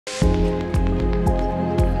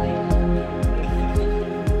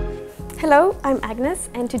Hello, I'm Agnes,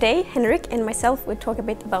 and today Henrik and myself will talk a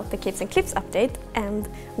bit about the Caves and Cliffs update and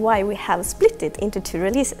why we have split it into 2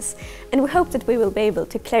 releases. And we hope that we will be able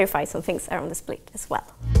to clarify some things around the split as well.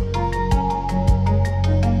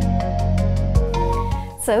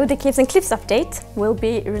 So the Caves and Cliffs update will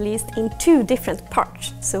be released in 2 different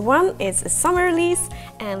parts. So one is a summer release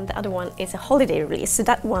and the other one is a holiday release. So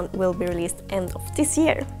that one will be released end of this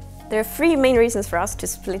year. There are 3 main reasons for us to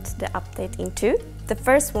split the update in 2. The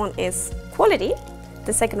first one is quality,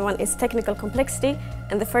 the second one is technical complexity,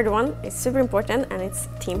 and the third one is super important, and it's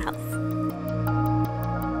team health.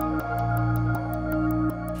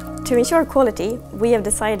 To ensure quality, we have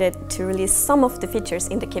decided to release some of the features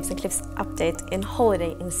in the Caves and Cliffs update in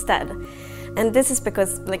holiday instead. And this is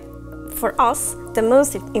because, for us, the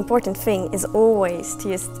most important thing is always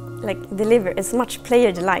to just deliver as much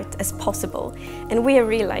player delight as possible. And we have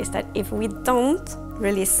realized that if we don't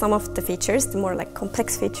release some of the features, the more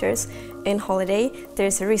complex features in holiday,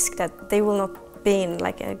 there's a risk that they will not be in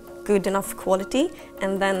a good enough quality,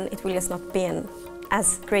 and then it will just not be an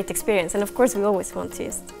as great experience. And of course we always want to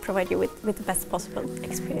just provide you with the best possible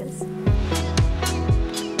experience.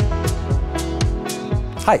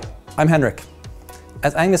 Hi, I'm Henrik.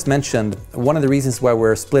 As Agnes mentioned, one of the reasons why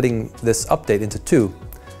we're splitting this update into 2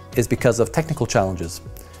 is because of technical challenges.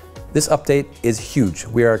 This update is huge.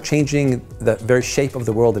 We are changing the very shape of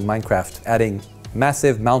the world in Minecraft, adding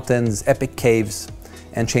massive mountains, epic caves,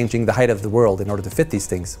 and changing the height of the world in order to fit these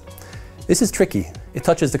things. This is tricky. It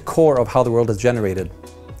touches the core of how the world is generated.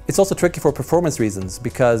 It's also tricky for performance reasons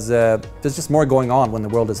because there's just more going on when the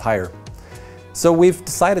world is higher. So we've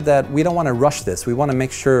decided that we don't want to rush this. We want to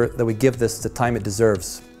make sure that we give this the time it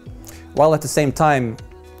deserves, while at the same time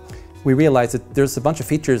we realize that there's a bunch of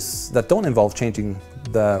features that don't involve changing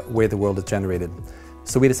the way the world is generated.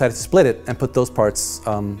 So we decided to split it and put those parts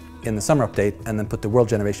in the summer update, and then put the world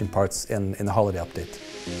generation parts in the holiday update.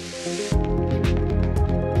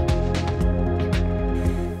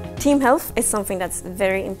 Team health is something that's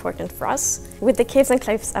very important for us. With the Caves and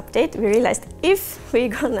Cliffs update, we realized if we're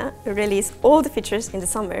gonna release all the features in the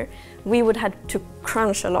summer, we would have to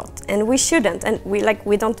crunch a lot, and we shouldn't. And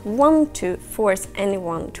we don't want to force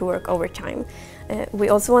anyone to work overtime. We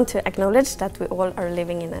also want to acknowledge that we all are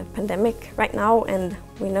living in a pandemic right now, and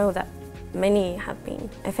we know that many have been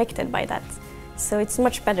affected by that. So it's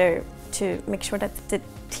much better to make sure that the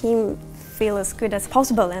team feel as good as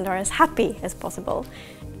possible and are as happy as possible,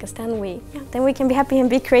 because then we can be happy and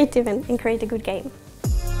be creative and create a good game.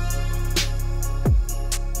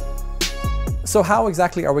 So how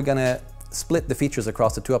exactly are we going to split the features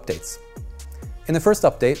across the 2 updates? In the first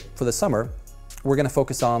update for the summer, we're going to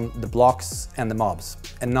focus on the blocks and the mobs,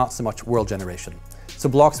 and not so much world generation. So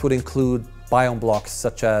blocks would include biome blocks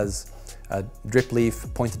such as drip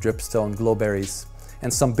leaf, pointed dripstone, glowberries,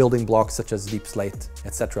 and some building blocks such as deep slate,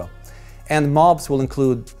 etc. And mobs will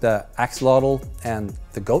include the axolotl and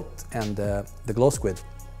the goat and the glow squid.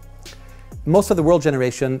 Most of the world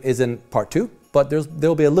generation is in part 2, but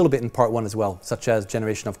there'll be a little bit in part 1 as well, such as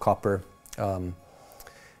generation of copper,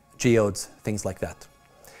 geodes, things like that.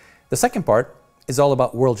 The second part is all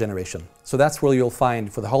about world generation. So that's where you'll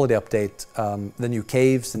find, for the holiday update, the new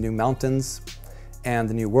caves, the new mountains, and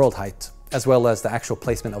the new world height, as well as the actual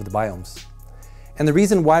placement of the biomes. And the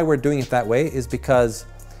reason why we're doing it that way is because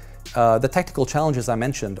the technical challenges I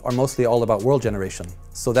mentioned are mostly all about world generation.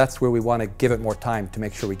 So that's where we want to give it more time to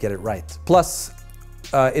make sure we get it right. Plus,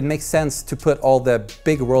 it makes sense to put all the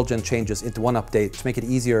big world gen changes into one update to make it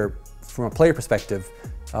easier from a player perspective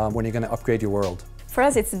when you're going to upgrade your world. For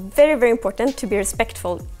us, it's very, very important to be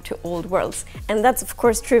respectful to old worlds. And that's of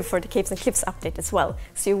course true for the Caves and Cliffs update as well.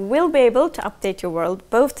 So you will be able to update your world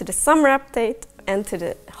both to the summer update and to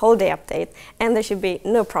the holiday update, and there should be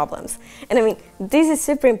no problems. And I mean, this is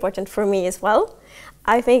super important for me as well.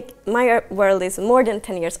 I think my world is more than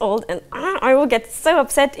 10 years old, and I will get so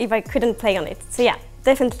upset if I couldn't play on it. So yeah,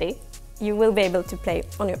 definitely you will be able to play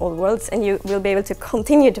on your old worlds, and you will be able to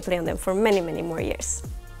continue to play on them for many, many more years.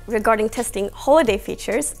 Regarding testing holiday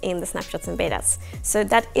features in the snapshots and betas, so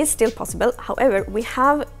that is still possible. However, we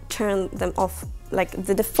have turned them off.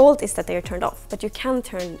 The default is that they are turned off, but you can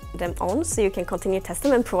turn them on so you can continue to test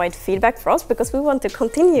them and provide feedback for us, because we want to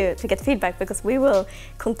continue to get feedback, because we will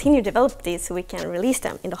continue to develop these so we can release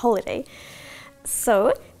them in the holiday.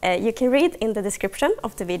 So you can read in the description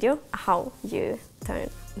of the video how you turn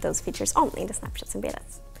those features on in the snapshots and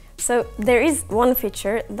betas. So there is one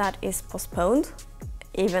feature that is postponed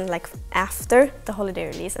even after the holiday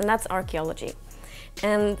release, and that's archaeology.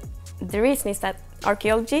 And the reason is that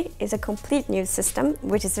archaeology is a complete new system,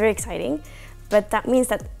 which is very exciting, but that means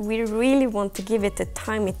that we really want to give it the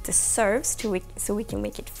time it deserves so we can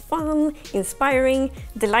make it fun, inspiring,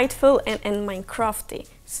 delightful and Minecrafty.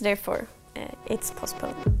 So therefore, it's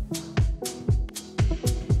possible.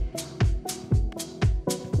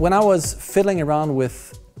 When I was fiddling around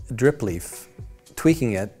with Dripleaf,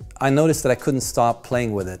 tweaking it, I noticed that I couldn't stop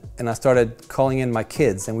playing with it, and I started calling in my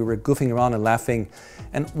kids and we were goofing around and laughing.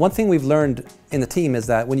 And one thing we've learned in the team is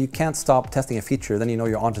that when you can't stop testing a feature, then you know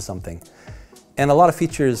you're onto something. And a lot of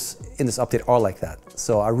features in this update are like that.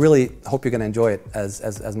 So I really hope you're going to enjoy it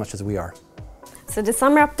as much as we are. So the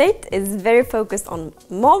summer update is very focused on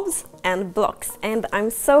mobs and blocks, and I'm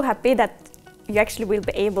so happy that you actually will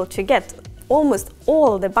be able to get almost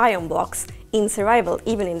all the biome blocks in survival,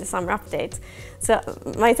 even in the summer update. So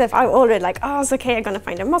myself, I'm already like, oh, it's okay, I'm gonna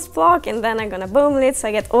find a moss block and then I'm gonna boom it so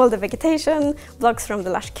I get all the vegetation blocks from the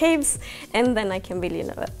lush caves, and then I can build, you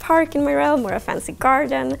know, a park in my realm or a fancy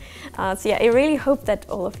garden. So yeah, I really hope that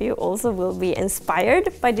all of you also will be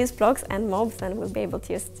inspired by these blocks and mobs and will be able to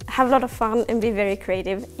just have a lot of fun and be very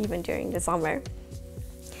creative even during the summer.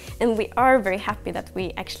 And we are very happy that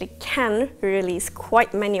we actually can release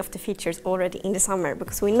quite many of the features already in the summer,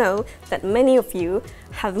 because we know that many of you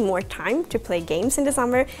have more time to play games in the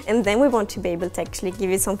summer, and then we want to be able to actually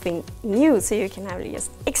give you something new so you can have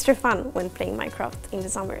just extra fun when playing Minecraft in the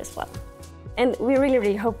summer as well. And we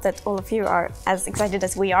really hope that all of you are as excited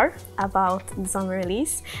as we are about the summer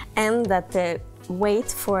release, and that the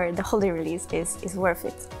wait for the holiday release is worth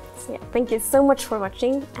it. So yeah, thank you so much for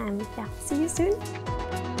watching, and yeah, see you soon.